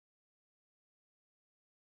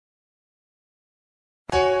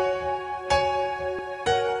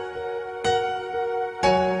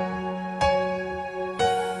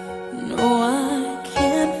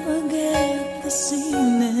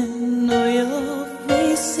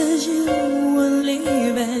said you were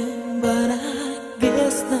leaving, but I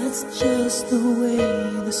guess that's just the way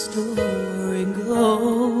the story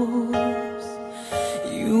goes.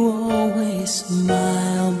 You always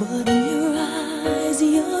smile, but in your eyes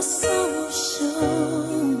your soul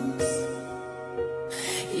shows.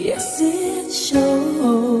 Yes, it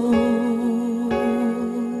shows.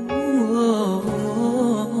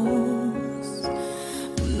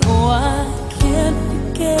 No, I can't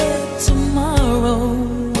forget tomorrow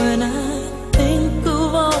when I think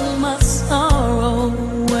of all my sorrow.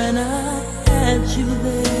 When I had you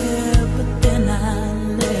there, but then I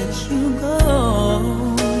let you go.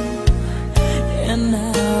 And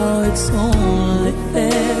now it's only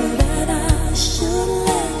fair that I should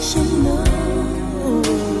let you know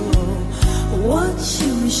what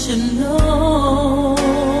you should know.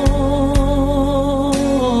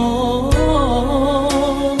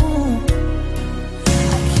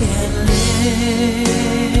 I can't live,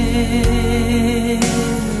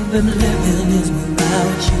 and living is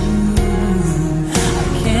without you.